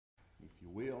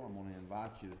will, I'm going to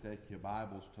invite you to take your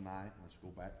Bibles tonight. Let's go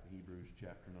back to Hebrews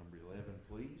chapter number 11,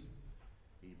 please.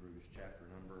 Hebrews chapter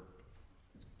number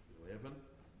 11. Try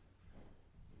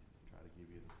to give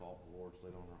you the thought the Lord's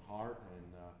laid on our heart, and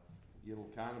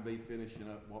it'll kind of be finishing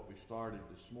up what we started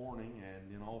this morning, and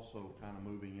then also kind of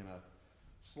moving in a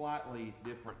slightly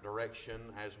different direction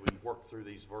as we work through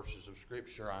these verses of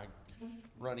Scripture. I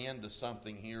run into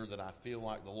something here that I feel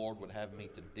like the Lord would have me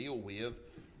to deal with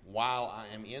while I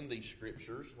am in these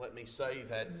Scriptures. Let me say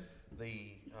that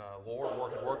the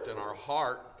Lord had worked in our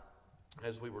heart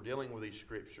as we were dealing with these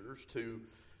Scriptures to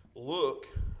look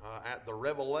at the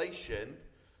revelation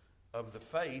of the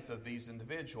faith of these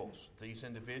individuals. These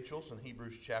individuals in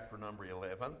Hebrews chapter number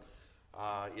 11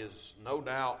 is no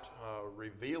doubt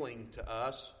revealing to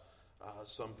us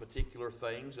some particular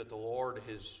things that the Lord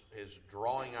is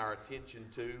drawing our attention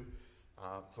to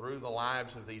through the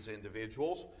lives of these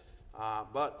individuals.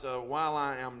 But while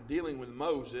I am dealing with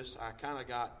Moses, I kind of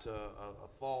got a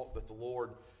thought that the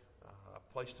Lord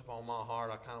placed upon my heart.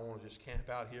 I kind of want to just camp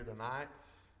out here tonight,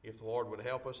 if the Lord would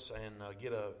help us, and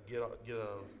get a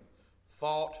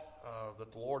thought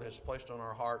that the Lord has placed on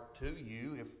our heart to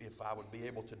you, if I would be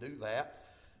able to do that.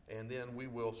 And then we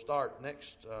will start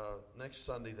next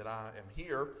Sunday that I am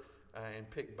here and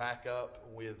pick back up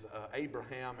with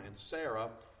Abraham and Sarah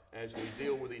as we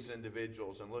deal with these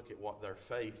individuals and look at what their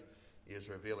faith is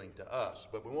revealing to us.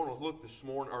 But we want to look this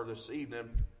morning or this evening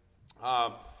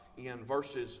in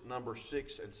verses number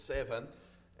 6 and 7.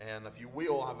 And if you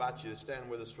will, I invite you to stand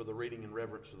with us for the reading and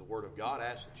reverence of the Word of God. I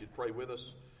ask that you'd pray with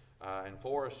us and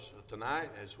for us tonight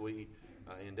as we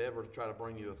endeavor to try to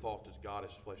bring you the thought that God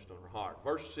has placed on our heart.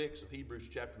 Verse 6 of Hebrews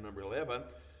chapter number 11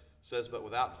 says, "But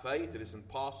without faith it is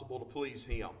impossible to please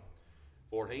Him.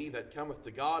 For he that cometh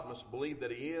to God must believe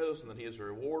that He is, and that He is a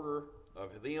rewarder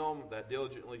of them that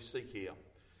diligently seek Him.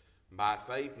 By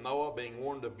faith Noah, being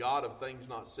warned of God of things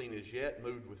not seen as yet,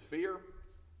 moved with fear,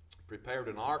 prepared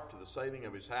an ark to the saving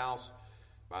of his house,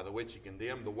 by the which he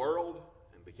condemned the world,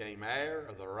 and became heir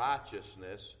of the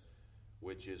righteousness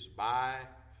which is by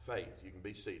faith." You can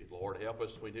be seated. Lord, help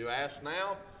us. We do ask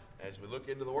now, as we look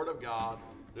into the Word of God,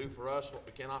 do for us what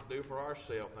we cannot do for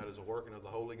ourselves, and that is the working of the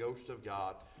Holy Ghost of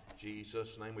God. In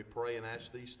Jesus' name we pray and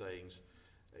ask these things.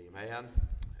 Amen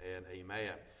and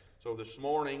amen. So this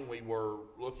morning we were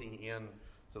looking into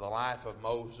the life of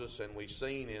Moses, and we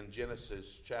seen in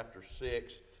Genesis chapter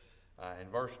 6 in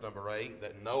verse number 8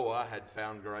 that Noah had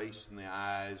found grace in the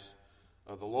eyes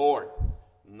of the Lord.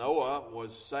 Noah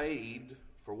was saved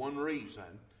for one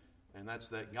reason, and that's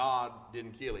that God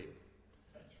didn't kill him.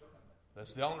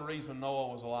 That's the only reason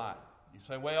Noah was alive. You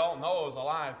say, well, Noah was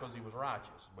alive because he was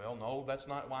righteous. Well, no, that's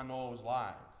not why Noah was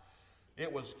alive.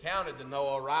 It was counted to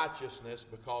Noah righteousness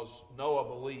because Noah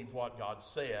believed what God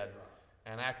said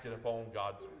and acted upon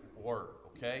God's word,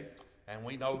 okay? And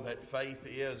we know that faith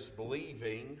is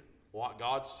believing what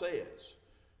God says.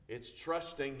 It's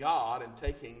trusting God and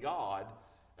taking God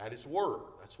at His word.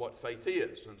 That's what faith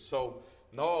is. And so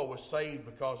Noah was saved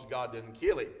because God didn't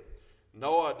kill him.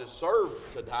 Noah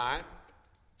deserved to die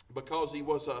because he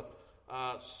was a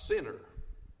sinner.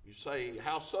 You say,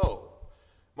 how so?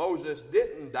 Moses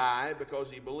didn't die because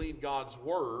he believed God's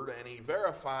word, and he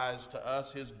verifies to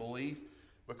us his belief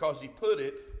because he put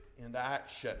it into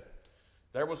action.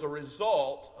 There was a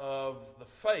result of the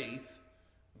faith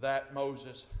that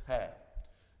Moses had.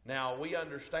 Now, we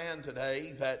understand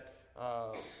today that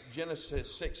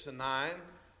Genesis 6 and 9,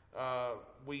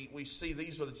 we see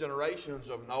these are the generations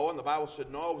of Noah, and the Bible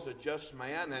said Noah was a just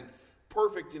man and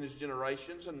perfect in his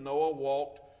generations, and Noah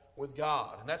walked with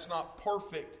God. And that's not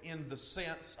perfect in the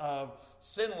sense of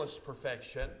sinless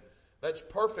perfection. That's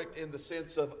perfect in the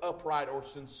sense of upright or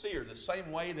sincere. The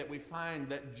same way that we find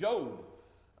that Job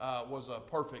was a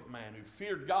perfect man who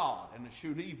feared God and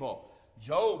eschewed evil.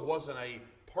 Job wasn't a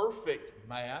perfect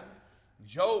man.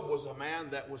 Job was a man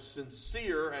that was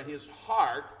sincere, and his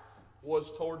heart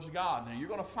was towards God. Now you're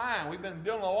going to find, we've been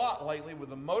dealing a lot lately with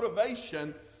the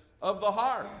motivation of the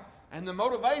heart. And the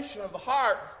motivation of the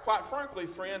heart, quite frankly,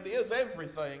 friend, is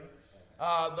everything.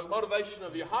 The motivation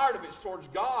of your heart, if it's towards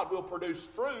God, will produce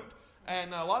fruit.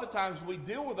 And a lot of times we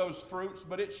deal with those fruits,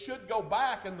 but it should go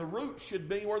back, and the root should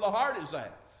be where the heart is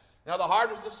at. Now, the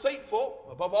heart is deceitful,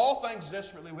 above all things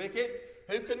desperately wicked.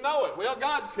 Who can know it? Well,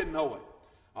 God can know it.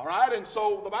 All right, and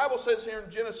so the Bible says here in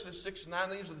Genesis 6 and 9,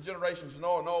 these are the generations of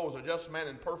Noah. Noah was a just man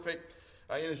and perfect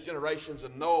in his generations,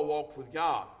 and Noah walked with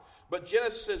God. But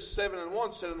Genesis 7 and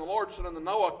 1 said, "And the Lord said unto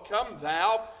Noah, Come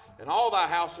thou and all thy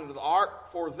house into the ark,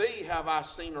 for thee have I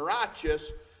seen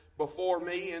righteous before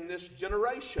me in this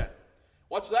generation."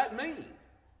 What's that mean?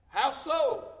 How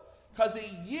so? Because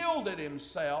he yielded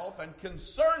himself and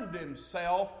concerned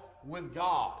himself with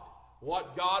God,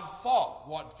 what God thought,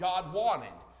 what God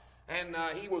wanted. And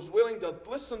he was willing to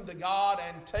listen to God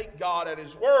and take God at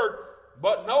his word,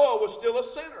 but Noah was still a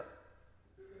sinner.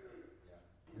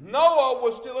 Noah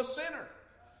was still a sinner.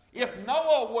 If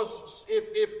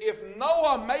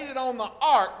Noah made it on the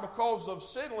ark because of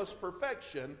sinless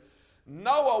perfection,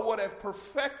 Noah would have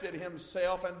perfected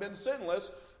himself and been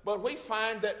sinless. But we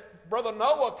find that Brother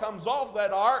Noah comes off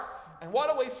that ark, and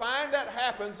what do we find? That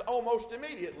happens almost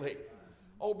immediately.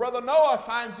 Oh, Brother Noah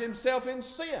finds himself in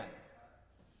sin.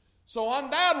 So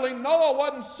undoubtedly, Noah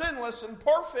wasn't sinless and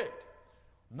perfect.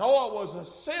 Noah was a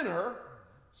sinner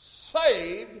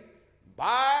saved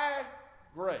by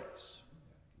grace.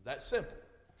 That's simple,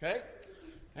 okay?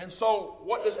 And so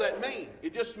what does that mean?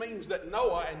 It just means that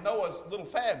Noah and Noah's little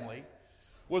family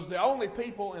was the only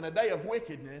people in a day of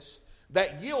wickedness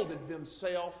that yielded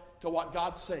themselves to what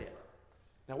God said.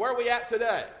 Now, where are we at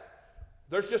today?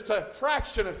 There's just a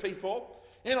fraction of people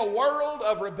in a world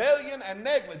of rebellion and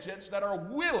negligence that are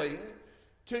willing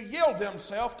to yield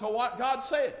themselves to what God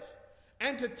says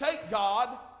and to take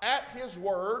God at his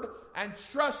word and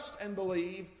trust and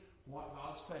believe what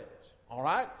God says. All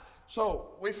right?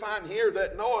 So we find here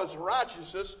that Noah's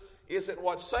righteousness isn't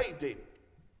what saved him.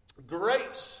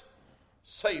 Grace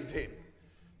saved him.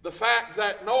 The fact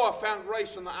that Noah found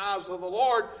grace in the eyes of the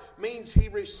Lord means he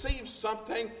received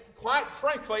something, quite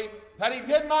frankly, that he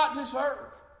did not deserve.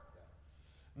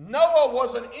 Noah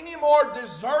wasn't any more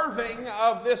deserving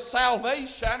of this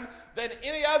salvation than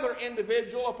any other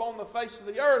individual upon the face of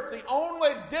the earth. The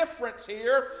only difference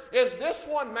here is this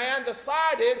one man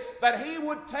decided that he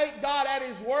would take God at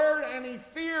his word, and he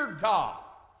feared God,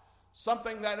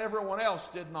 something that everyone else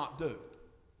did not do.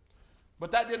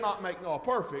 But that did not make Noah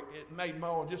perfect. It made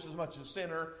Noah just as much a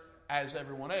sinner as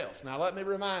everyone else. Now let me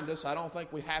remind us, I don't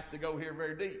think we have to go here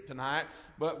very deep tonight,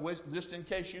 but just in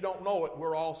case you don't know it,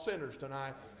 we're all sinners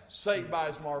tonight, saved by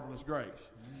his marvelous grace.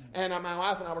 And my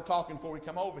wife and I were talking before we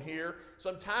come over here.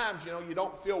 Sometimes, you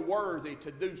don't feel worthy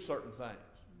to do certain things.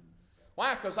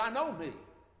 Why? Because I know me.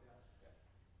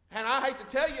 And I hate to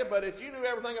tell you, but if you knew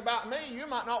everything about me, you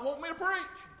might not want me to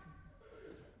preach.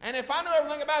 And if I knew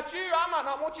everything about you, I might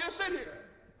not want you to sit here.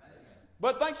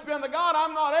 But thanks be unto God,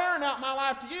 I'm not airing out my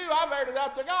life to you. I've aired it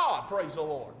out to God, praise the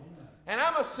Lord. And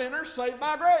I'm a sinner saved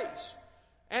by grace.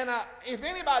 And if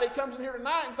anybody comes in here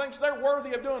tonight and thinks they're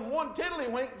worthy of doing one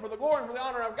tiddlywink for the glory and for the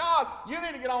honor of God, you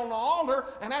need to get on the altar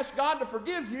and ask God to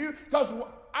forgive you, because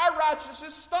our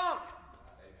righteousness stunk.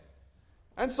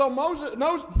 And so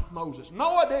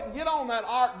Noah didn't get on that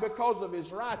ark because of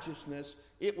his righteousness.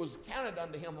 It was counted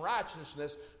unto him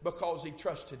righteousness because he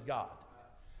trusted God.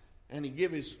 And he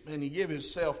give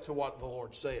himself to what the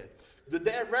Lord said. The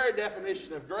very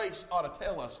definition of grace ought to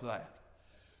tell us that.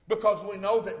 Because we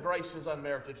know that grace is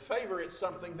unmerited favor. It's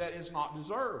something that is not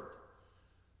deserved.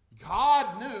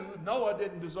 God knew Noah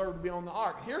didn't deserve to be on the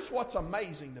ark. Here's what's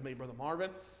amazing to me, Brother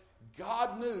Marvin.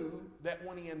 God knew that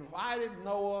when he invited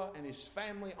Noah and his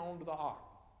family onto the ark,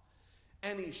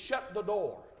 and he shut the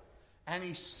door, and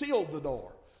he sealed the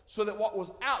door, so that what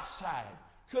was outside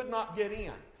could not get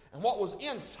in, and what was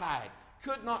inside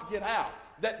could not get out,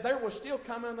 that there was still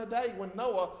coming a day when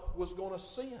Noah was going to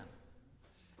sin.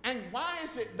 And why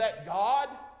is it that God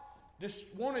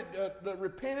just wanted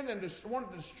repented and just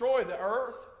wanted to destroy the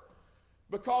earth?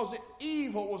 Because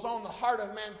evil was on the heart of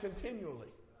man continually.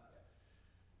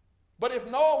 But if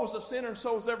Noah was a sinner and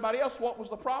so was everybody else, what was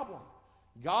the problem?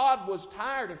 God was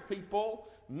tired of people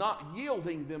not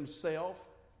yielding themselves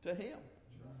to him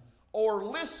or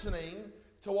listening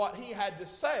to what he had to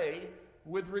say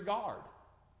with regard.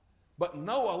 But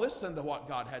Noah listened to what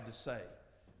God had to say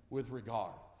with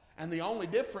regard. And the only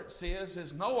difference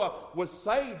is Noah was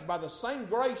saved by the same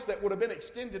grace that would have been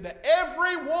extended to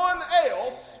everyone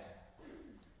else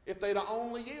if they'd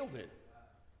only yielded.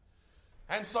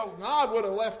 And so God would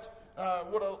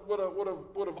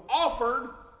have offered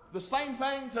the same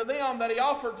thing to them that he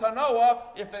offered to Noah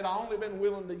if they'd only been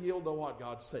willing to yield to what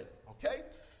God said. Okay?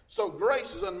 So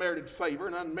grace is unmerited favor,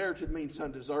 and unmerited means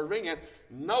undeserving. And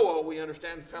Noah, we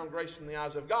understand, found grace in the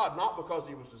eyes of God, not because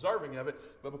he was deserving of it,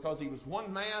 but because he was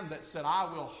one man that said, I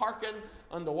will hearken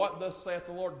unto what thus saith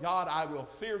the Lord God. I will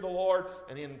fear the Lord,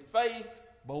 and in faith,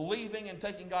 believing and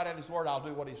taking God at his word, I'll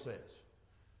do what he says.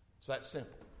 It's that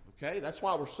simple. Okay? That's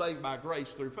why we're saved by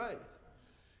grace through faith.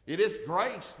 It is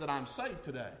grace that I'm saved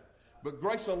today. But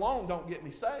grace alone don't get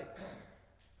me saved.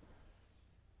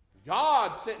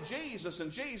 God sent Jesus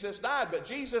and Jesus died, but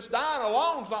Jesus dying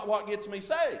alone is not what gets me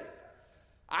saved.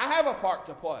 I have a part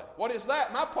to play. What is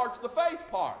that? My part's the faith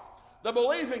part, the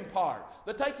believing part,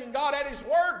 the taking God at his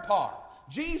word part.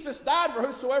 Jesus died for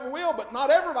whosoever will, but not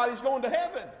everybody's going to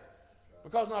heaven.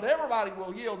 Because not everybody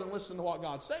will yield and listen to what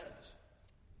God says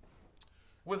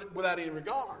without any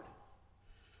regard.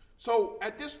 So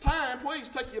at this time, please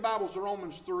take your Bibles to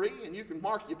Romans 3, and you can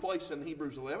mark your place in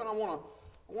Hebrews 11. I want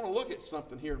to look at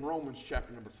something here in Romans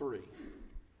chapter number 3.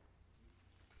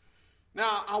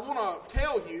 Now, I want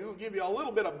to give you a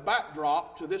little bit of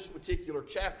backdrop to this particular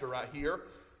chapter right here.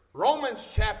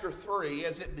 Romans chapter 3,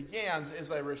 as it begins, is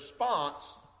a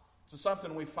response to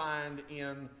something we find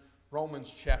in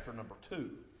Romans chapter number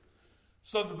 2.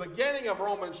 So the beginning of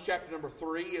Romans chapter number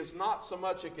 3 is not so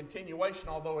much a continuation,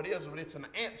 although it is, but it's an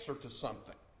answer to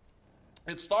something.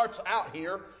 It starts out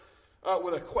here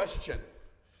with a question.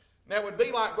 Now it would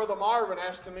be like Brother Marvin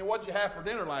asking me, "What'd you have for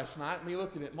dinner last night?" And me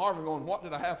looking at Marvin going, "What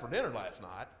did I have for dinner last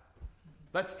night?"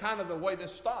 That's kind of the way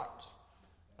this starts.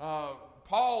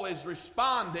 Paul is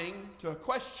responding to a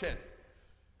question.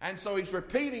 And so he's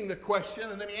repeating the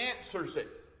question and then he answers it.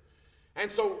 And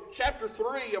so chapter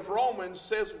 3 of Romans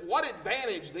says, "What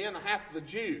advantage then hath the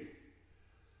Jew?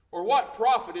 Or what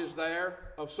profit is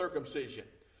there of circumcision?"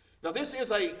 Now this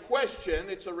is a question.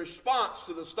 It's a response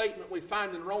to the statement we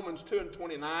find in Romans 2 and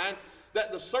 29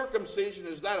 that the circumcision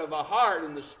is that of the heart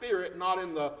and the spirit, not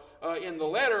in the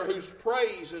letter, whose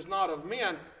praise is not of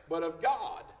men, but of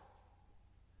God.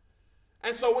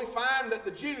 And so we find that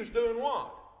the Jews doing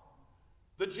what?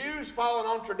 The Jews following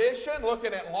on tradition,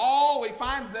 looking at law. We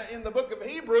find that in the book of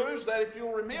Hebrews that if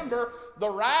you'll remember,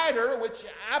 the writer, which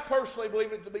I personally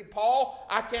believe it to be Paul,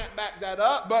 I can't back that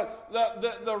up, but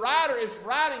the writer is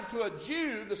writing to a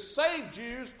Jew, the saved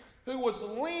Jews, who was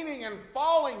leaning and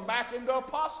falling back into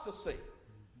apostasy.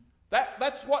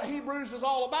 That's what Hebrews is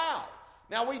all about.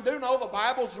 Now we do know the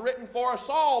Bible's written for us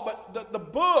all, but the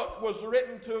book was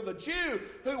written to the Jew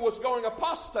who was going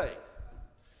apostate.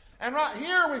 And right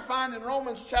here we find in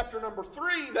Romans chapter number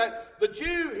 3 that the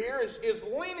Jew here is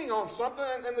leaning on something,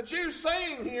 and the Jew's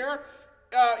saying here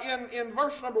in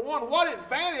verse number 1, "What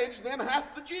advantage then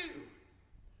hath the Jew?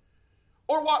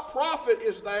 Or what profit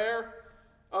is there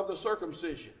of the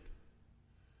circumcision?"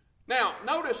 Now,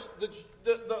 notice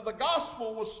the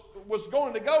gospel was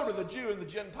going to go to the Jew and the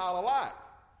Gentile alike.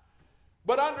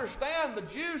 But understand, the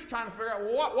Jews trying to figure out,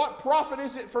 well, what profit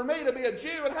is it for me to be a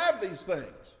Jew and have these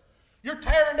things? You're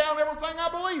tearing down everything I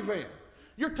believe in.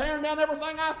 You're tearing down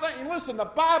everything I think. And listen, the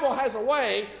Bible has a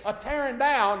way of tearing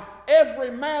down every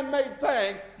man-made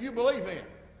thing you believe in.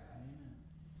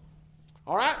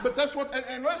 All right? But that's what,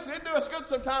 and listen, it'd do us good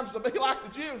sometimes to be like the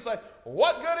Jew and say,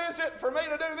 "What good is it for me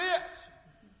to do this?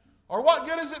 Or what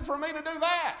good is it for me to do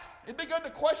that?" It'd be good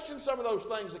to question some of those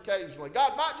things occasionally.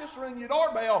 God might just ring your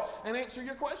doorbell and answer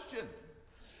your question.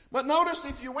 But notice,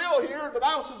 if you will, here, the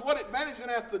Bible says, "What advantage then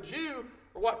hath the Jew,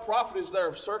 or what profit is there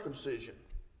of circumcision?"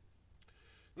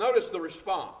 Notice the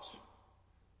response.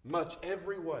 "Much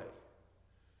every way."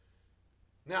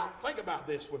 Now, think about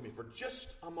this with me for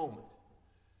just a moment.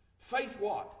 Faith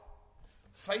what?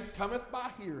 Faith cometh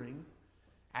by hearing,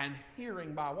 and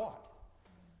hearing by what?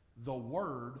 The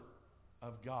Word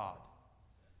of God.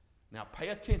 Now, pay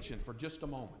attention for just a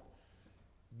moment.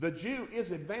 The Jew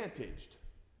is advantaged,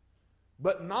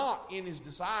 but not in his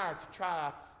desire to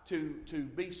try to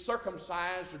be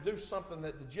circumcised or do something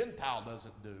that the Gentile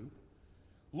doesn't do.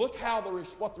 Look how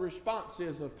what the response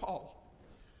is of Paul.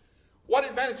 "What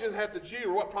advantage hath the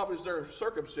Jew, or what profit is there of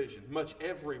circumcision? Much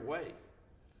every way,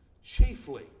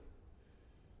 chiefly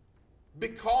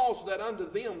because that unto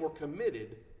them were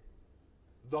committed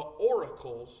the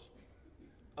oracles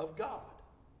of God."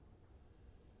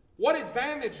 What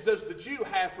advantage does the Jew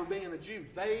have for being a Jew?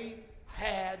 They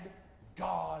had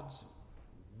God's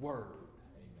Word.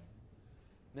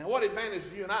 Now, what advantage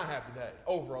do you and I have today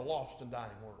over a lost and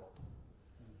dying world?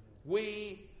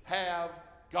 We have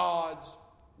God's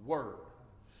Word.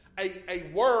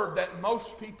 A word that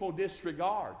most people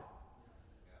disregard.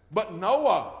 But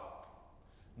Noah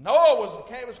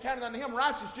was counted unto him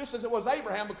righteous just as it was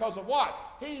Abraham, because of what?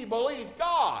 He believed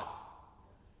God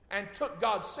and took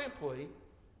God simply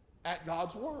at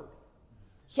God's Word.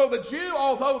 So the Jew,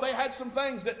 although they had some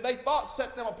things that they thought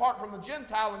set them apart from the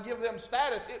Gentile and give them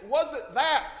status, it wasn't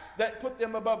that put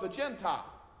them above the Gentile.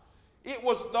 It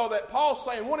was, though, that Paul's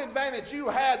saying one advantage you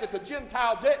had that the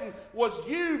Gentile didn't was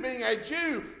you, being a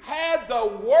Jew, had the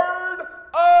Word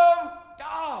of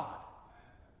God.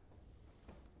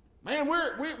 Man,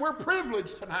 we're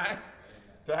privileged tonight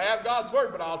to have God's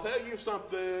Word, but I'll tell you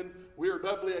something, we are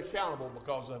doubly accountable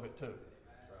because of it too.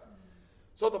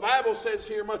 So the Bible says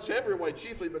here, "Much every way,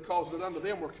 chiefly because that unto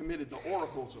them were committed the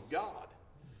oracles of God."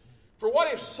 For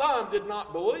what if some did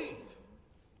not believe?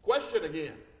 Question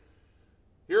again.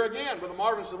 Here again, Brother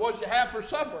Marvin said, what did you have for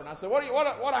supper? And I said,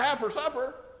 what I have for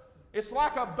supper? It's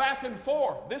like a back and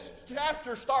forth. This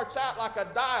chapter starts out like a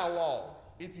dialogue,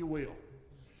 if you will.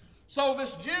 So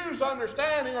this Jews'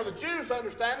 understanding, or the Jews'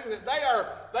 understanding, that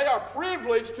they are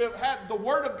privileged to have had the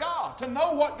Word of God, to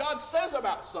know what God says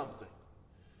about something.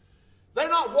 They're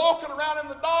not walking around in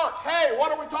the dark. Hey,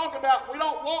 what are we talking about? We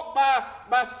don't walk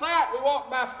by sight, we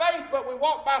walk by faith, but we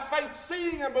walk by faith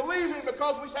seeing and believing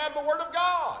because we have the Word of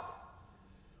God.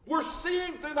 We're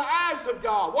seeing through the eyes of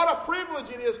God. What a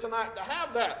privilege it is tonight to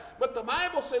have that. But the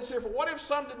Bible says here, for what if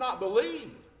some did not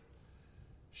believe?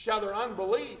 Shall their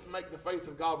unbelief make the faith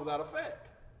of God without effect?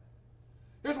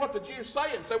 Here's what the Jews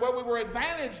say and say, well, we were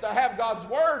advantaged to have God's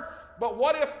Word, but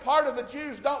what if part of the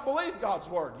Jews don't believe God's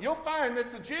Word? You'll find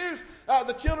that the Jews,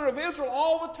 the children of Israel,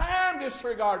 all the time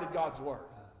disregarded God's Word.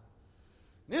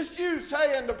 This Jew's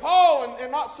saying to Paul, in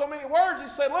not so many words, he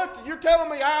said, look, you're telling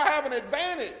me I have an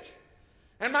advantage.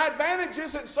 And my advantage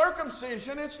isn't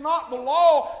circumcision. It's not the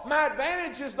law. My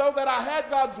advantage is, though, that I had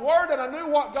God's Word and I knew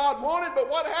what God wanted. But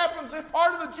what happens if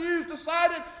part of the Jews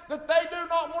decided that they do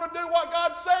not want to do what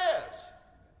God says?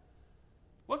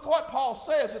 Look what Paul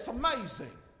says. It's amazing.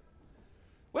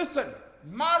 Listen,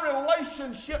 my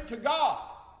relationship to God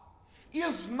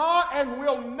is not and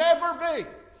will never be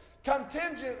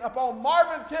contingent upon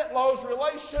Marvin Titlow's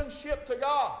relationship to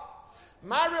God.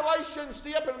 My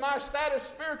relationship and my status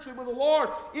spiritually with the Lord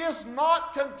is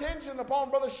not contingent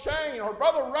upon Brother Shane or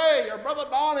Brother Ray or Brother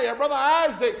Donnie or Brother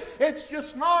Isaac. It's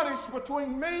just not. It's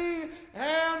between me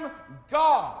and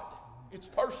God. It's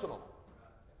personal.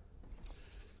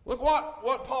 Look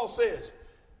what Paul says.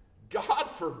 God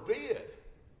forbid.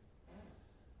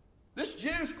 This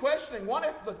Jew's questioning, what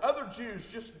if the other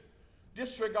Jews just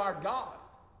disregard God?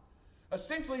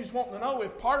 Essentially, he's wanting to know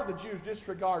if part of the Jews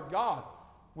disregard God,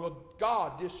 will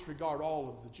God disregard all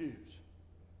of the Jews?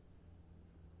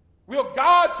 Will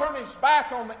God turn his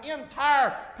back on the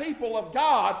entire people of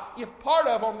God if part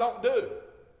of them don't do?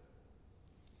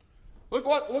 Look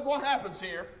what happens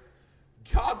here.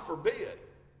 God forbid.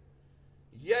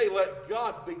 Yea, let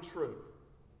God be true,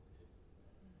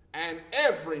 and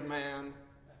every man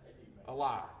a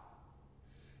liar.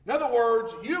 In other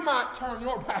words, you might turn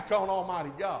your back on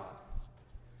Almighty God.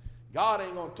 God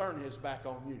ain't going to turn his back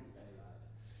on you.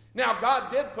 Now, God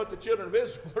did put the children of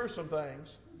Israel through some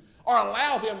things, or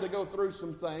allow them to go through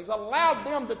some things, allowed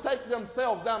them to take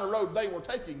themselves down the road they were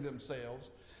taking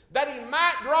themselves, that he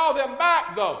might draw them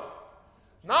back, though.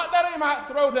 Not that he might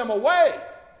throw them away,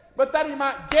 but that he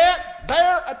might get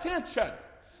their attention.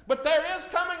 But there is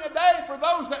coming a day for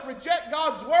those that reject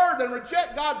God's Word and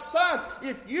reject God's Son.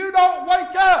 If you don't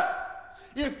wake up,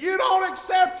 if you don't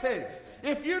accept him,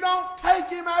 if you don't take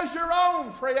him as your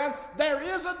own, friend, there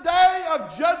is a day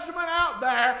of judgment out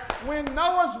there when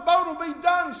Noah's boat will be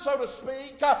done, so to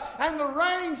speak, and the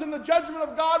rains and the judgment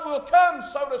of God will come,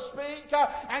 so to speak,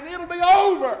 and it'll be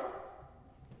over.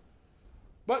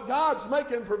 But God's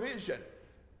making provision.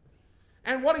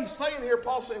 And what he's saying here,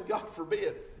 Paul's saying, God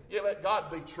forbid, yeah, let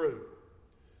God be true,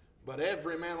 but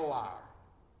every man a liar.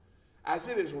 As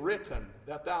it is written,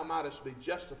 that thou mightest be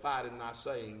justified in thy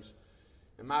sayings,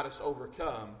 and mightest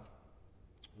overcome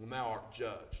when thou art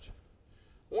judged.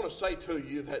 I want to say to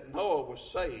you that Noah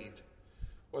was saved,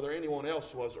 whether anyone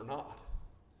else was or not,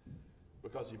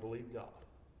 because he believed God.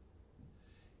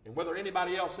 And whether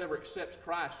anybody else ever accepts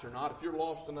Christ or not, if you're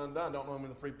lost and undone, don't know him in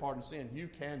the free pardon of sin, you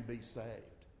can be saved.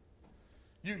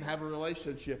 You can have a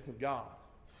relationship with God.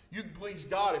 You can please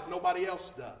God if nobody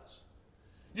else does.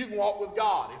 You can walk with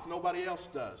God if nobody else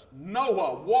does.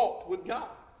 Noah walked with God.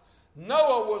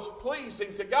 Noah was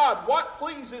pleasing to God. What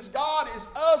pleases God is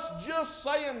us just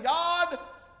saying, God,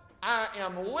 I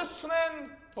am listening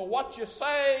to what you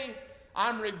say.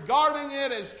 I'm regarding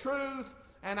it as truth,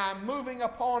 and I'm moving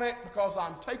upon it because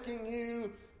I'm taking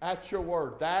you at your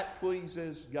word. That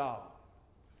pleases God.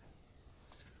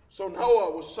 So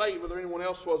Noah was saved, whether anyone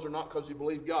else was or not, because he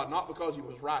believed God, not because he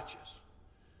was righteous.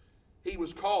 He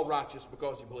was called righteous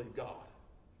because he believed God.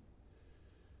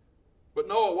 But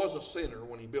Noah was a sinner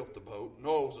when he built the boat.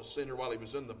 Noah was a sinner while he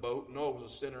was in the boat. Noah was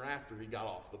a sinner after he got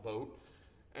off the boat.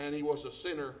 And he was a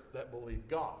sinner that believed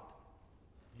God.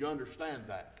 You understand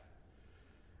that?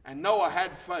 And Noah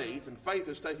had faith, and faith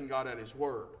is taking God at his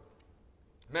word.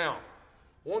 Now,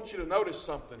 I want you to notice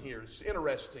something here. It's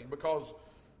interesting because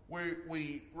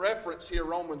we reference here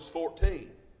Romans 14,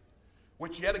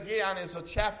 which yet again is a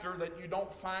chapter that you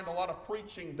don't find a lot of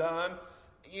preaching done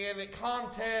in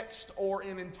context or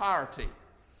in entirety.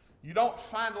 You don't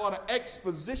find a lot of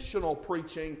expositional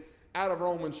preaching out of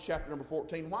Romans chapter number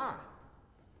 14. Why?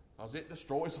 Because it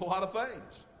destroys a lot of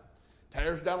things.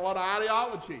 Tears down a lot of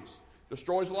ideologies.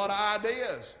 destroys a lot of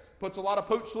ideas, puts a lot of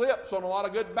pooch lips on a lot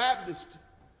of good Baptists.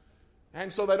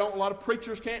 And so a lot of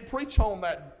preachers can't preach on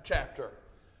that chapter.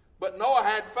 But Noah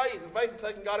had faith, and faith is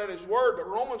taking God at His word. But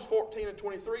Romans 14 and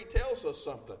 23 tells us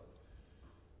something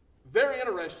very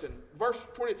interesting. Verse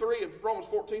 23 of Romans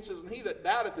 14 says, "And he that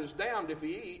doubteth is damned if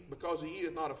he eat, because he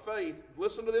eateth not of faith."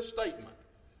 Listen to this statement.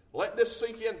 Let this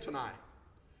sink in tonight.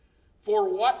 "For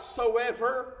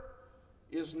whatsoever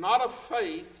is not of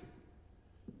faith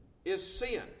is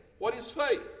sin." What is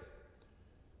faith?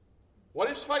 What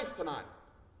is faith tonight?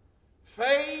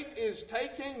 Faith is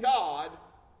taking God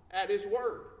at His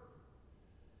word.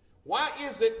 Why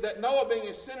is it that Noah, being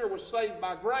a sinner, was saved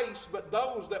by grace, but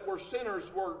those that were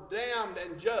sinners were damned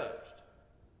and judged?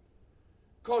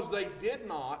 Because they did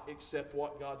not accept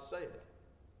what God said.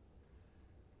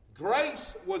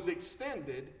 Grace was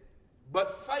extended,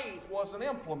 but faith wasn't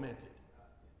implemented.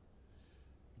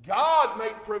 God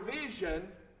made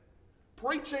provision,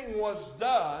 preaching was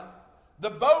done, the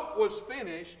boat was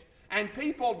finished, and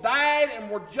people died and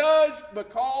were judged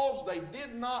because they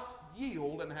did not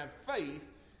yield and have faith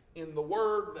in the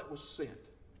word that was sent.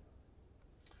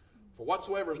 For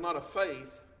whatsoever is not of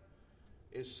faith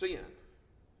is sin.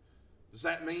 Does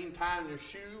that mean tying your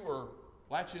shoe or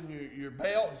latching your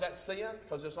belt? Is that sin?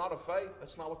 Because it's not of faith?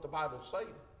 That's not what the Bible's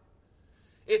saying.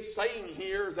 It's saying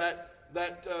here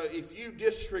that if you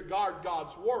disregard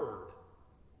God's word,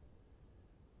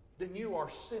 then you are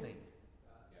sinning.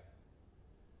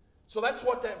 So that's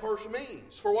what that verse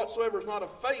means. For whatsoever is not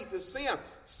of faith is sin.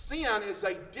 Sin is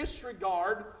a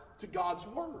disregard to God's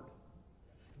word.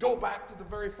 Go back to the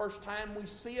very first time we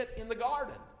see it in the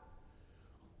garden.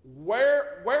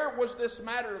 Where was this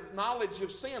matter of knowledge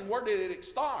of sin? Where did it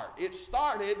start? It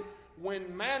started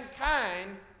when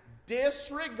mankind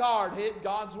disregarded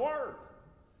God's word.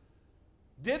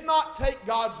 Did not take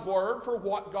God's word for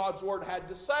what God's word had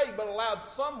to say, but allowed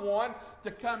someone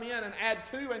to come in and add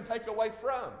to and take away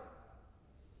from.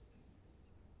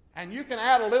 And you can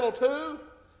add a little to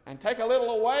and take a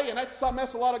little away, and that's something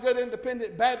else a lot of good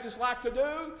independent Baptists like to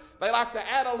do. They like to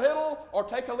add a little or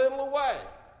take a little away.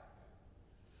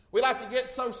 We like to get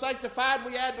so sanctified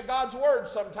we add to God's word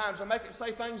sometimes and make it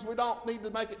say things we don't need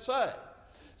to make it say.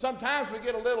 Sometimes we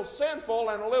get a little sinful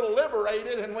and a little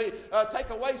liberated, and we take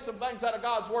away some things out of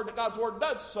God's word that God's word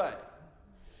does say.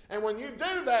 And when you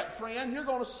do that, friend, you're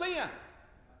going to sin.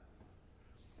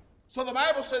 So the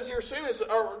Bible says here, sin is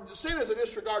a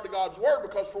disregard to God's word,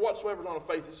 because for whatsoever is not of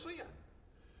faith is sin.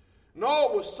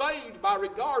 Noah was saved by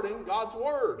regarding God's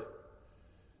word.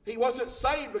 He wasn't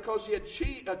saved because he had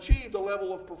achieved a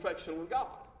level of perfection with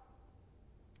God.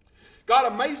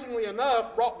 God, amazingly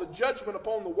enough, brought the judgment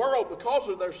upon the world because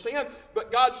of their sin, but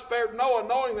God spared Noah,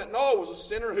 knowing that Noah was a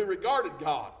sinner who regarded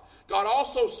God. God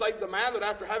also saved the man that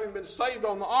after having been saved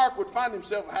on the ark would find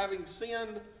himself having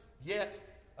sinned yet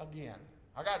again.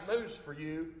 I got news for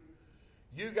you.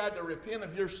 You got to repent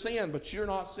of your sin, but you're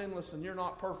not sinless and you're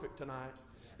not perfect tonight.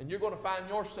 And you're going to find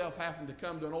yourself having to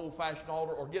come to an old-fashioned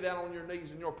altar or get down on your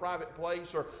knees in your private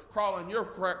place or crawl in your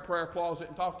prayer closet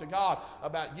and talk to God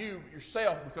about you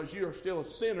yourself, because you are still a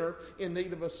sinner in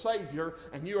need of a Savior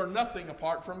and you are nothing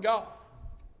apart from God.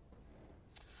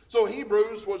 So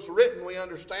Hebrews was written, we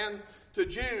understand, to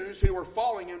Jews who were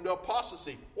falling into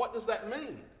apostasy. What does that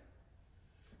mean?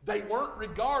 They weren't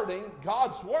regarding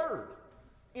God's word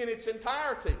in its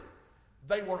entirety.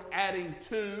 They were adding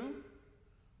to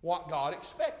what God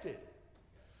expected.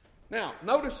 Now,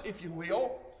 notice, if you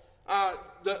will,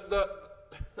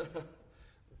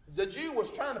 the Jew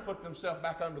was trying to put themselves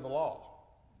back under the law.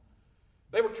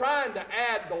 They were trying to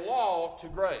add the law to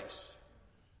grace.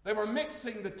 They were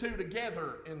mixing the two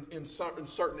together in certain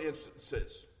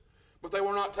instances. But they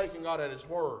were not taking God at His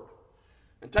word.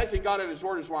 And taking God at His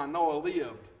word is why Noah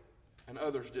lived and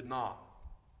others did not.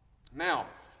 Now,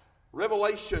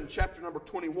 Revelation chapter number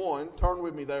 21. Turn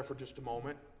with me there for just a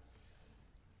moment.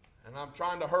 And I'm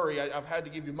trying to hurry. I've had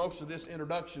to give you most of this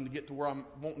introduction to get to where I'm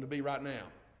wanting to be right now.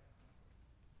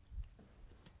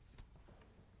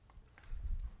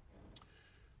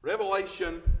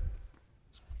 Revelation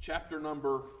chapter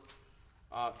number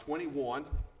 21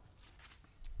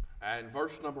 and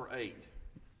verse number 8.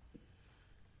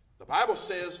 The Bible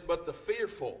says, "But the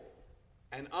fearful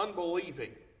and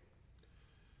unbelieving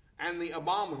and the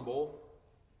abominable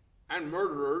and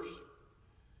murderers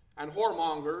and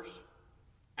whoremongers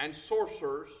and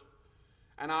sorcerers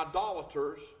and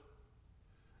idolaters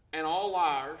and all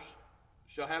liars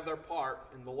shall have their part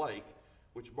in the lake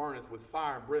which burneth with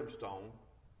fire and brimstone,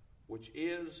 which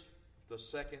is the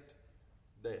second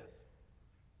death."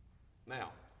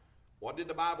 Now, what did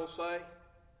the Bible say?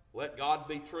 Let God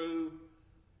be true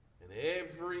and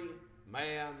every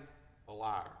man a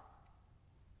liar.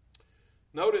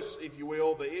 Notice, if you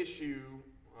will, the issue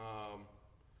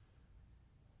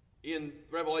in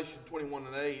Revelation 21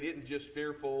 and 8 isn't just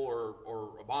fearful or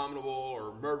abominable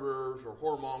or murderers or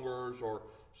whoremongers or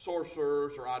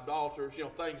sorcerers or idolaters. You know,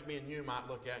 things me and you might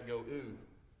look at and go, ooh,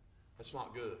 that's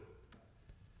not good.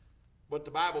 But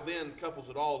the Bible then couples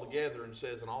it all together and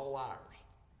says, and all liars.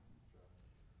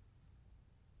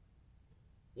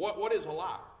 What is a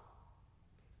liar?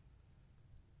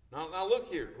 Now look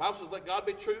here. The Bible says, let God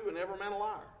be true and every man a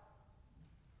liar.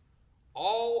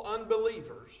 All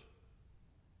unbelievers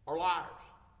are liars.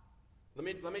 Let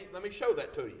me show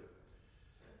that to you.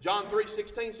 John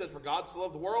 3:16 says, for God so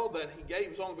loved the world that he gave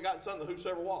his only begotten Son, that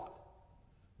whosoever what?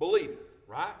 Believeth,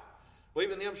 right?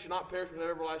 Believe in him should not perish but have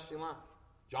everlasting life.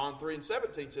 John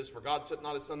 3:17 says, for God sent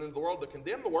not his Son into the world to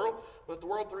condemn the world, but that the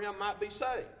world through him might be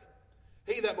saved.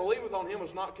 He that believeth on him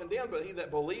is not condemned, but he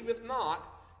that believeth not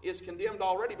is condemned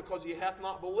already, because he hath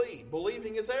not believed.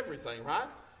 Believing is everything, right?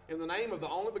 In the name of the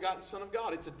only begotten Son of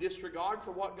God. It's a disregard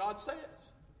for what God says.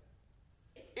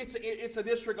 It's a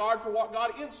disregard for what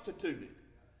God instituted.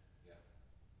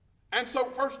 And so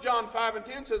 1 John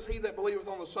 5:10 says, he that believeth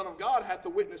on the Son of God hath the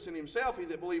witness in himself. He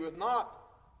that believeth not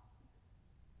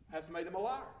hath made him a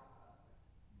liar.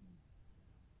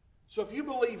 So if you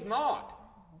believe not,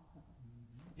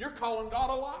 you're calling God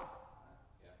a liar.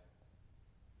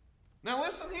 Now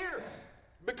listen here.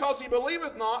 Because he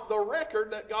believeth not the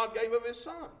record that God gave of his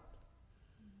Son.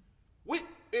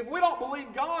 If we don't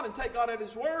believe God and take God at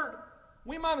his word,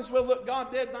 we might as well look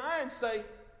God dead in the eye and say,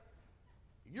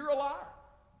 you're a liar.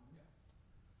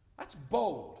 That's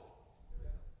bold.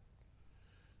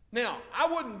 Now, I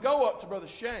wouldn't go up to Brother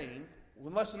Shane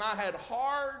unless I had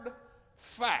hard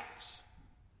facts.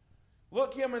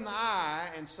 Look him in the eye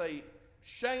and say,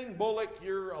 Shane Bullock,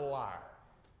 you're a liar.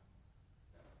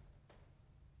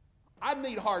 I'd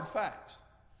need hard facts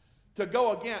to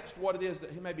go against what it is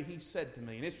that maybe he said to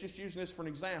me. And it's just using this for an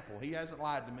example. He hasn't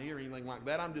lied to me or anything like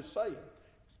that. I'm just saying.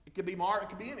 It could be Mark, it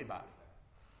could be anybody.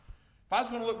 If I was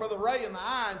going to look Brother Ray in the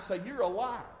eye and say, you're a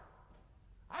liar,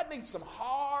 I'd need some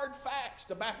hard facts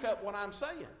to back up what I'm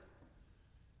saying.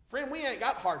 Friend, we ain't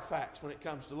got hard facts when it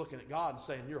comes to looking at God and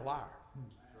saying, you're a liar.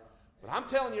 But I'm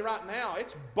telling you right now,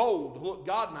 it's bold to look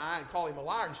God in the eye and call him a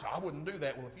liar and say, I wouldn't do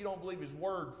that. Well, if you don't believe his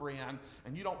word, friend,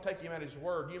 and you don't take him at his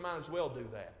word, you might as well do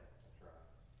that.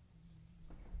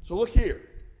 So look here.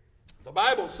 The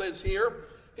Bible says here,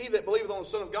 he that believeth on the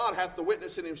Son of God hath the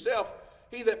witness in himself.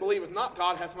 He that believeth not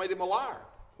God hath made him a liar.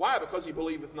 Why? Because he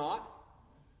believeth not.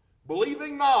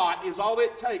 Believing not is all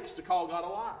it takes to call God a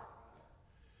liar.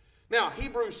 Now,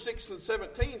 Hebrews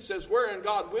 6:17 says, wherein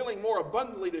God willing more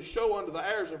abundantly to show unto the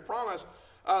heirs of promise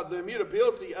the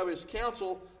immutability of his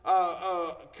counsel,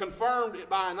 confirmed it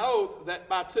by an oath, that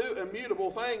by two immutable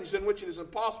things in which it is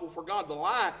impossible for God to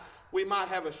lie, we might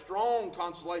have a strong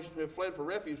consolation to have fled for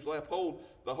refuge to uphold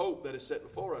the hope that is set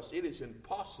before us. It is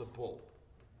impossible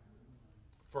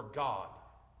for God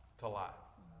to lie.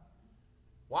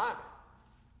 Why?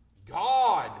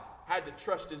 God had to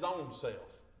trust his own self.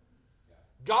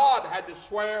 God had to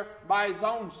swear by his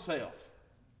own self.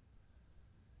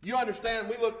 You understand,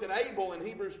 we looked at Abel in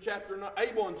Hebrews chapter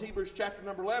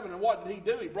number 11, and what did he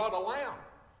do? He brought a lamb.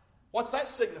 What's that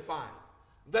signifying?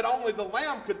 That only the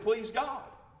lamb could please God.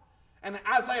 And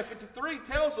Isaiah 53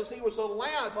 tells us he was a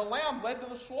lamb. As a lamb led to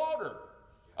the slaughter.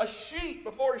 A sheep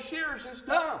before his shears is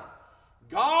done.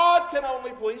 God can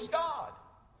only please God.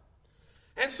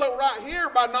 And so right here,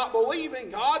 by not believing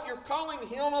God, you're calling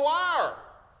him a liar.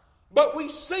 But we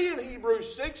see in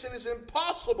Hebrews 6, it is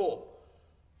impossible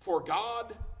for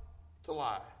God to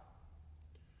lie.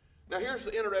 Now here's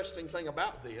the interesting thing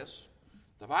about this.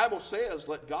 The Bible says,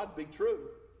 let God be true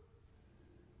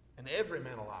and every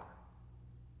man a liar.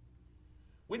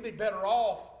 We'd be better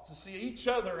off to see each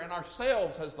other and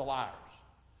ourselves as the liars,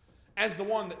 as the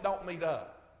one that don't meet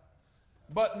up.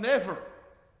 But never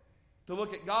to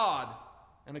look at God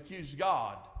and accuse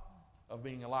God of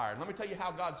being a liar. And let me tell you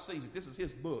how God sees it. This is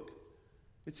his book.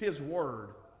 It's his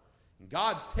word. And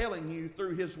God's telling you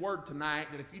through his word tonight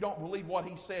that if you don't believe what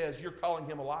he says, you're calling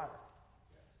him a liar.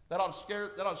 That ought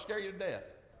to scare you to death.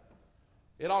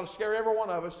 It ought to scare every one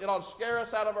of us. It ought to scare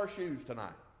us out of our shoes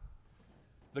tonight.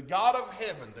 The God of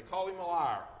heaven, to call him a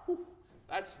liar, whew,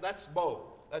 that's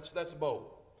bold. That's bold.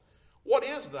 What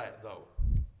is that, though?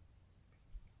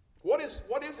 What is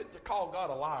it to call God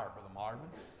a liar, Brother Marvin?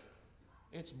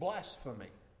 It's blasphemy.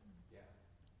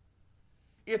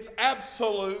 It's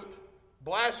absolute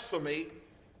blasphemy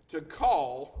to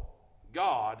call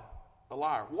God a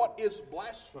liar. What is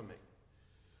blasphemy?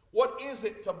 What is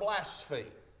it to blaspheme?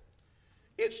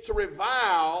 It's to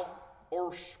revile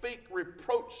or speak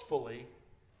reproachfully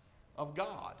of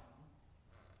God.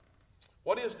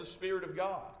 What is the Spirit of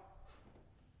God?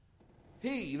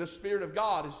 He, the Spirit of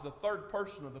God, is the third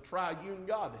person of the triune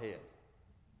Godhead.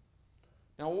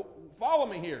 Now, follow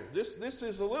me here. This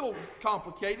is a little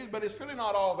complicated, but it's really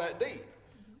not all that deep.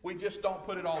 We just don't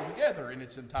put it all together in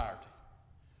its entirety.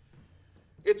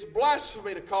 It's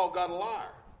blasphemy to call God a liar.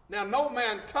 Now, no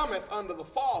man cometh unto the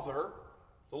Father,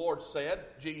 the Lord said,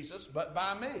 Jesus, but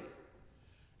by me.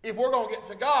 If we're going to get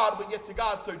to God, we get to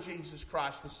God through Jesus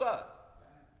Christ the Son.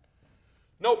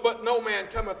 No, but no man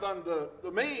cometh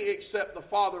unto me except the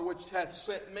Father which hath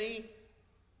sent me,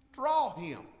 draw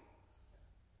him.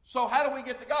 So how do we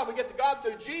get to God? We get to God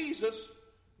through Jesus,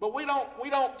 but we have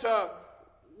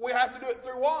to do it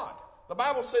through what? The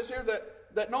Bible says here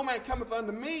that no man cometh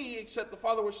unto me except the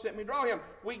Father which sent me, draw him.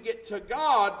 We get to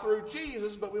God through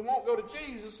Jesus, but we won't go to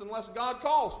Jesus unless God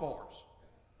calls for us.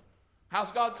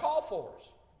 How's God call for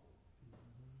us?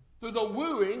 Through the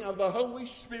wooing of the Holy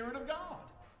Spirit of God.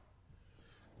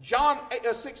 John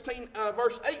 16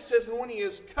 verse 8 says, and when he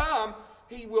is come,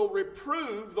 he will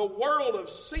reprove the world of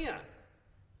sin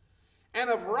and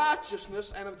of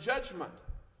righteousness and of judgment.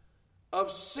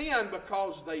 Of sin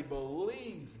because they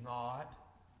believe not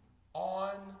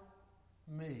on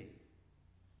me.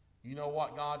 You know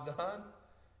what God done?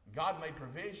 God made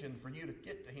provision for you to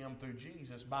get to him through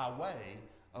Jesus by way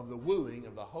of the wooing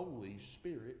of the Holy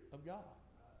Spirit of God.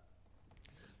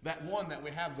 That one that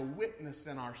we have the witness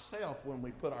in ourselves when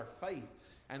we put our faith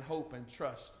and hope and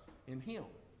trust in him.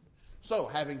 So,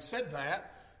 having said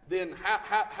that, then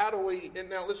how do we, and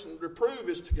now listen, reprove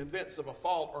is to convince of a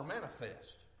fault or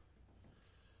manifest.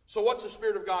 So what's the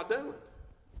Spirit of God doing?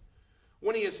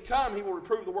 When he has come, he will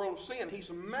reprove the world of sin.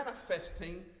 He's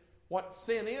manifesting what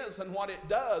sin is and what it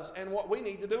does and what we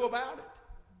need to do about it.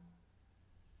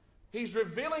 He's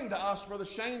revealing to us, Brother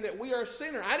Shane, that we are a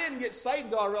sinner. I didn't get saved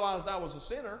until I realized I was a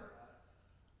sinner.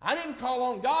 I didn't call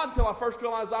on God until I first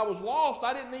realized I was lost.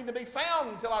 I didn't need to be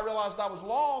found until I realized I was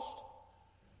lost.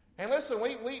 And listen,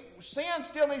 sin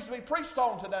still needs to be preached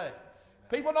on today.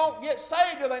 People don't get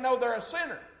saved till they know they're a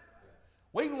sinner.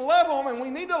 We can love them, and we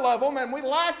need to love them, and we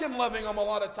like in loving them a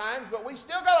lot of times, but we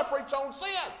still got to preach on sin.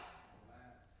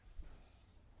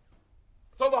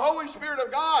 So the Holy Spirit of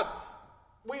God,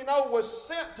 we know, was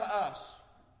sent to us.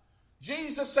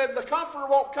 Jesus said, the Comforter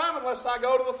won't come unless I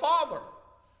go to the Father.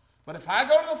 But if I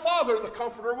go to the Father, the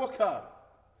Comforter will come.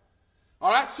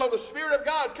 All right, so the Spirit of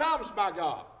God comes by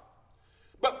God.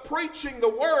 But preaching the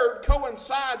Word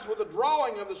coincides with the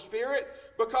drawing of the Spirit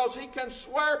because he can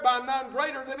swear by none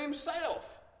greater than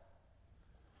himself.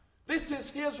 This is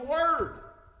his Word.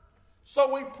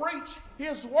 So we preach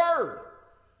his Word.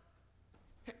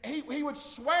 He would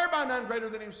swear by none greater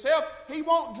than himself. He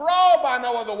won't draw by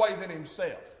no other way than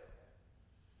himself.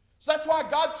 So that's why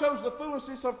God chose the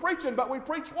foolishness of preaching. But we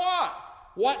preach what?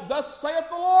 What thus saith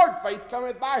the Lord. Faith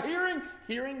cometh by hearing,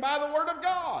 hearing by the Word of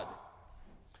God.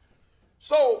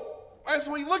 So, as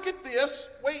we look at this,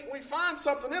 we find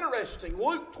something interesting.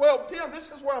 Luke 12:10,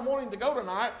 this is where I'm wanting to go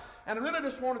tonight. And I really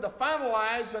just wanted to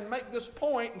finalize and make this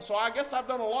point. And so I guess I've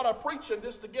done a lot of preaching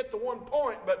just to get to one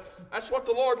point. But that's what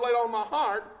the Lord laid on my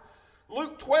heart.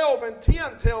 Luke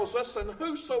 12:10 tells us, and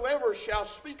whosoever shall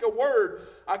speak a word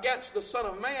against the Son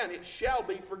of Man, it shall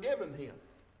be forgiven him.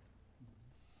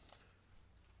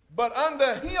 But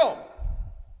unto him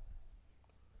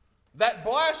that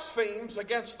blasphemes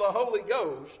against the Holy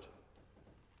Ghost,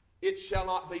 it shall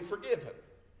not be forgiven.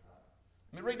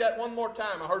 Let me read that one more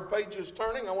time. I heard pages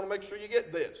turning. I want to make sure you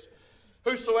get this.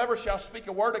 Whosoever shall speak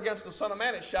a word against the Son of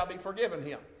Man, it shall be forgiven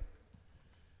him.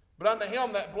 But unto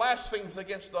him that blasphemes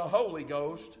against the Holy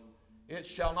Ghost, it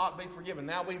shall not be forgiven.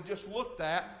 Now we've just looked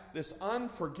at this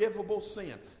unforgivable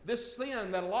sin. This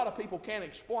sin that a lot of people can't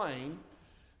explain.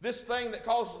 This thing that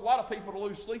causes a lot of people to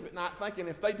lose sleep at night thinking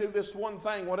if they do this one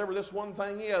thing, whatever this one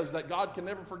thing is, that God can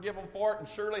never forgive them for it, and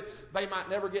surely they might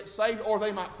never get saved, or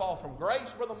they might fall from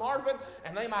grace, Brother Marvin,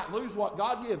 and they might lose what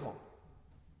God gave them.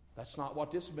 That's not what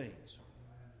this means.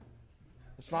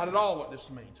 It's not at all what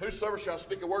this means. Whosoever shall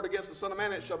speak a word against the Son of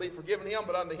Man, it shall be forgiven him,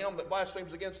 but unto him that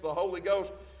blasphemes against the Holy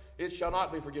Ghost, it shall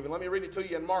not be forgiven. Let me read it to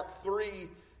you in Mark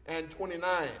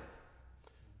 3:29.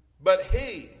 But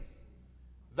he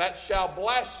that shall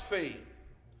blaspheme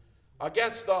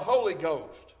against the Holy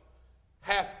Ghost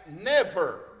hath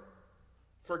never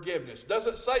forgiveness.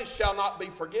 Doesn't say shall not be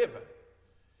forgiven.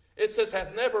 It says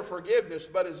hath never forgiveness,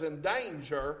 but is in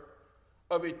danger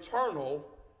of eternal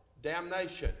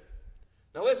damnation.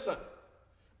 Now listen,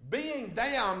 being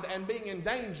damned and being in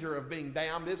danger of being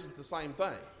damned isn't the same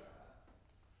thing.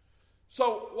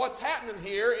 So what's happening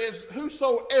here is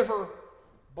whosoever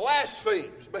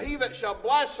blasphemes. But he that shall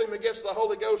blaspheme against the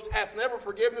Holy Ghost hath never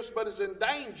forgiveness, but is in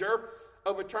danger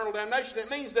of eternal damnation.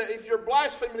 It means that if you're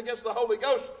blaspheming against the Holy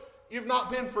Ghost, you've not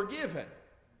been forgiven.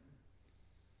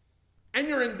 And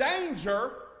you're in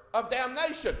danger of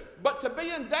damnation. But to be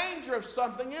in danger of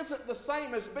something isn't the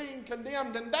same as being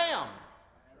condemned and damned.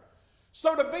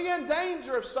 So to be in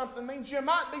danger of something means you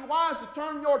might be wise to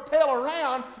turn your tail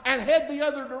around and head the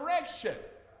other direction.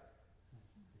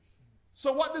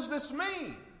 So what does this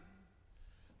mean?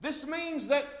 This means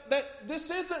that this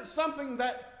isn't something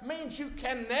that means you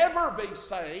can never be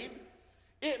saved.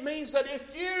 It means that if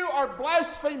you are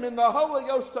blaspheming the Holy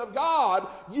Ghost of God,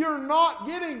 you're not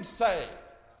getting saved.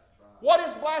 What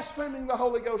is blaspheming the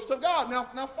Holy Ghost of God? Now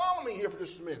follow me here for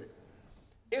just a minute.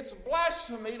 It's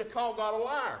blasphemy to call God a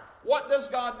liar. What does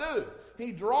God do?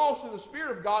 He draws to the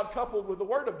Spirit of God coupled with the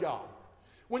Word of God.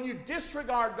 When you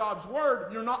disregard God's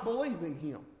Word, you're not believing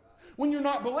Him. When you're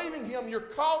not believing Him, you're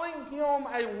calling Him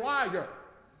a liar.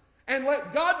 And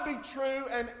let God be true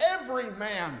and every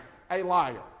man a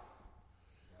liar.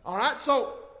 All right,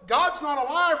 so God's not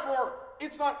a liar, for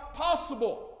it's not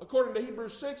possible, according to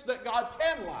Hebrews 6, that God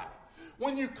can lie.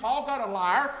 When you call God a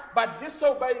liar by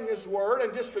disobeying His Word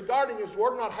and disregarding His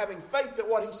Word, not having faith that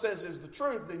what He says is the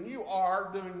truth, then you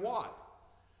are doing what?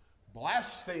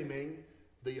 Blaspheming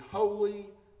the Holy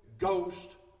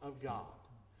Ghost of God.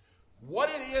 What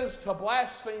it is to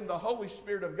blaspheme the Holy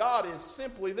Spirit of God is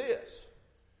simply this: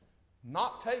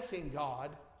 not taking God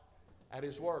at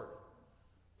His Word.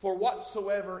 For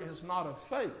whatsoever is not of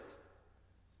faith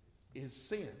is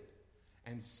sin.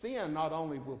 And sin not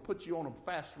only will put you on a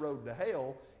fast road to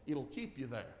hell, it'll keep you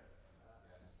there.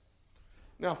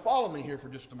 Now follow me here for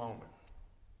just a moment.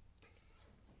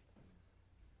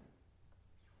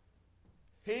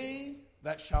 He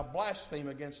that shall blaspheme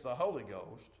against the Holy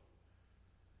Ghost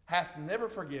hath never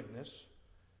forgiveness,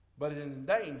 but is in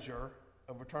danger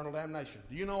of eternal damnation.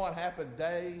 Do you know what happened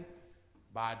day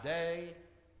by day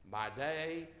by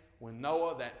day when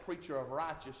Noah, that preacher of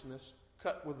righteousness,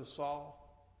 cut with a saw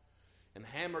and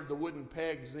hammered the wooden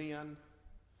pegs in,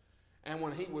 and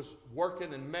when he was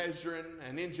working and measuring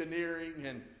and engineering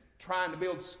and trying to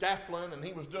build scaffolding, and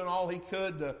he was doing all he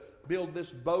could to build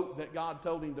this boat that God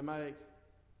told him to make.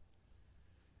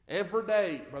 Every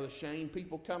day, Brother Shane,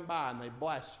 people come by and they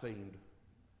blasphemed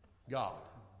God.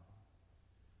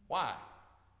 Why?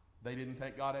 They didn't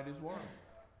take God at His word.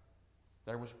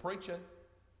 There was preaching,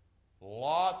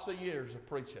 lots of years of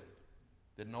preaching.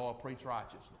 Did Noah preach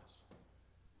righteousness?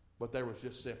 But there was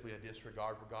just simply a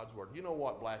disregard for God's word. You know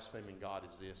what blaspheming God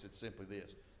is this? It's simply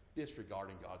this: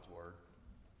 disregarding God's word.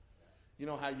 You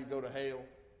know how you go to hell?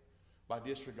 By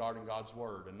disregarding God's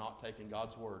word and not taking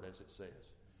God's word as it says.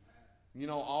 You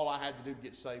know, all I had to do to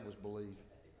get saved was believe.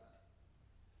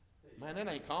 Man, it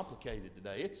ain't complicated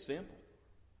today. It's simple.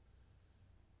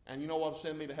 And you know what'll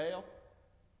send me to hell?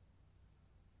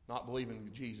 Not believing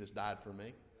Jesus died for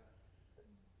me.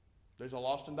 There's a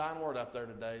lost and dying world out there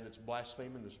today that's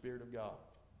blaspheming the Spirit of God.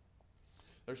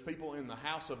 There's people in the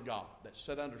house of God that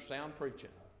sit under sound preaching.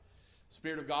 The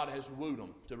Spirit of God has wooed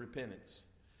them to repentance.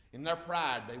 In their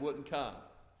pride, they wouldn't come.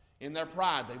 In their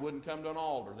pride, they wouldn't come to an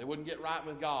altar. They wouldn't get right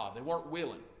with God. They weren't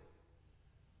willing.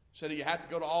 Said you have to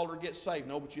go to altar to get saved.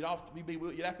 No, but you'd have to be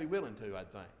willing to, I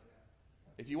think.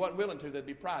 If you wasn't willing to, there'd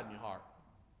be pride in your heart.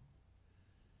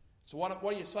 So what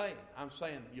are you saying? I'm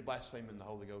saying you're blaspheming the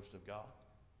Holy Ghost of God.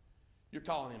 You're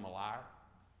calling Him a liar.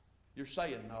 You're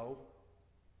saying no.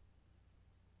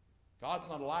 God's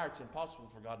not a liar. It's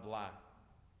impossible for God to lie.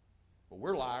 But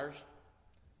we're liars.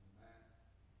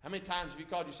 How many times have you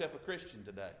called yourself a Christian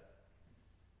today?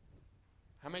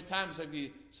 How many times have you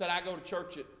said, I go to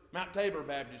church at Mount Tabor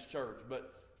Baptist Church,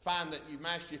 but find that you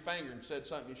mashed your finger and said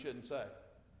something you shouldn't say?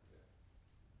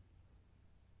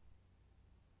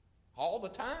 All the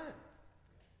time.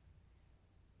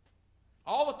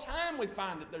 All the time we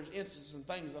find that there's instances and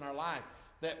things in our life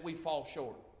that we fall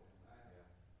short.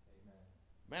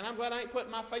 Man, I'm glad I ain't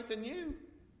putting my faith in you.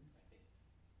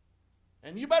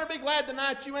 And you better be glad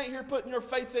tonight you ain't here putting your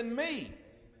faith in me.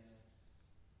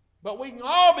 But we can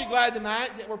all be glad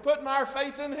tonight that we're putting our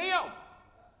faith in Him.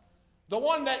 The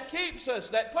one that keeps us,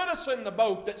 that put us in the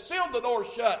boat, that sealed the door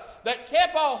shut, that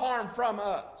kept all harm from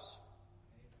us.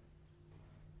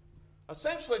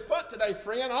 Essentially put today,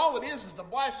 friend, all it is to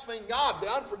blaspheme God.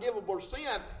 The unforgivable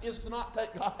sin is to not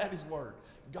take God at His word.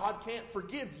 God can't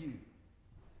forgive you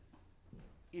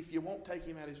if you won't take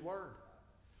Him at His word.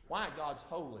 Why? God's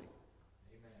holy.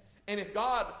 Amen. And if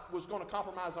God was going to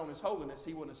compromise on His holiness,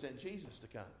 He wouldn't have sent Jesus to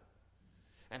come.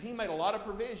 And He made a lot of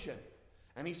provision.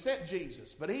 And He sent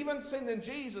Jesus. But even sending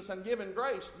Jesus and giving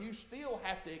grace, you still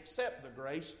have to accept the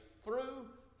grace through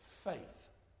faith.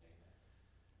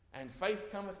 And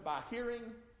faith cometh by hearing,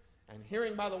 and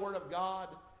hearing by the word of God.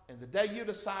 And the day you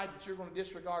decide that you're going to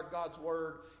disregard God's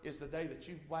word is the day that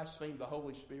you've blasphemed the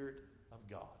Holy Spirit of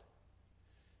God.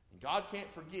 And God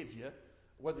can't forgive you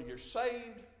whether you're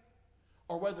saved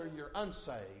or whether you're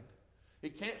unsaved. He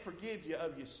can't forgive you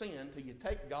of your sin till you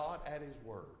take God at His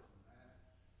word.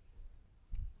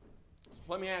 So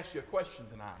let me ask you a question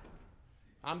tonight.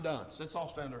 I'm done. So let's all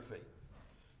stand on our feet.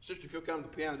 Sister, if you'll come to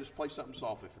the piano, just play something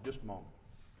softly for just a moment.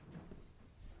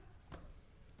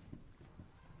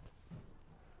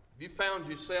 Have you found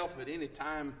yourself at any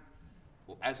time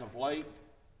as of late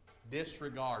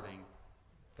disregarding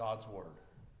God's word?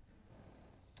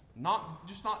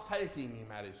 Just not taking Him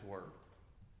at His word.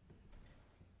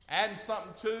 Adding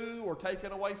something to or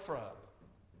taking away from.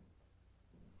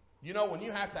 You know, when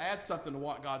you have to add something to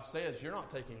what God says, you're not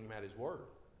taking Him at His word.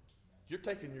 You're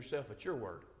taking yourself at your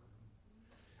word.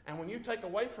 And when you take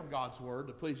away from God's word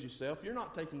to please yourself, you're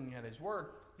not taking Him at His word,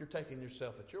 you're taking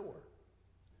yourself at your word.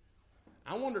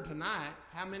 I wonder tonight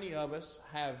how many of us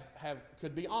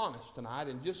could be honest tonight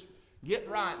and just get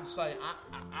right and say,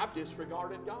 I've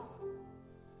disregarded God.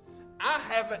 I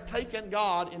haven't taken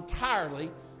God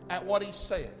entirely at what He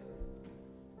said.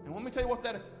 And let me tell you what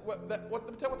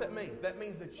that means. That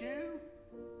means that you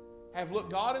have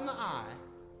looked God in the eye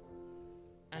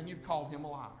and you've called Him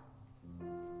a liar.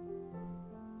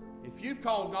 If you've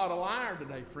called God a liar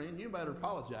today, friend, you better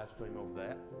apologize to Him over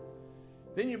that.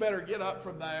 Then you better get up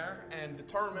from there and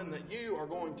determine that you are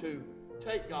going to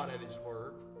take God at His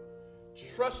word.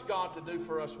 Trust God to do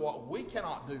for us what we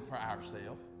cannot do for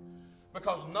ourselves.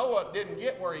 Because Noah didn't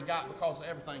get where he got because of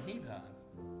everything he done.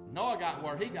 Noah got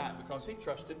where he got because he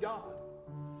trusted God.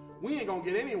 We ain't going to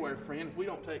get anywhere, friend, if we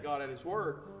don't take God at His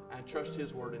word and trust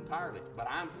His word entirely. But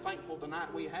I'm thankful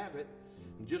tonight we have it.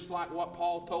 And just like what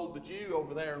Paul told the Jew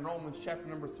over there in Romans chapter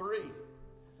number 3,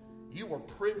 you were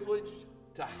privileged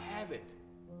to have it.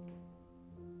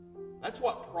 That's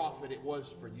what profit it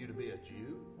was for you to be a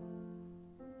Jew.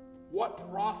 What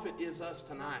profit is us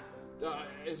tonight,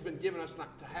 has been given us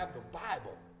tonight to have the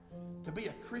Bible, to be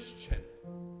a Christian,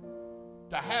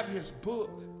 to have His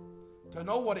book, to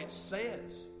know what it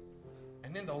says,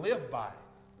 and then to live by it.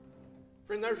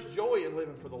 Friend, there's joy in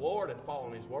living for the Lord and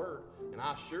following His word. And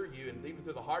I assure you, and even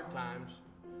through the hard times,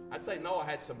 I'd say Noah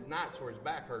had some nights where his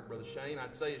back hurt, Brother Shane.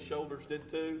 I'd say his shoulders did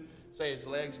too. I'd say his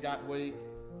legs got weak.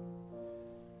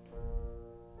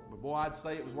 But boy, I'd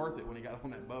say it was worth it when he got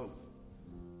on that boat.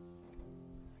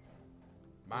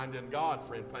 Minding God,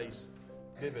 friend, pays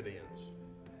dividends.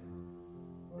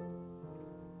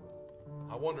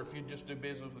 I wonder if you'd just do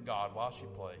business with God while she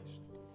plays.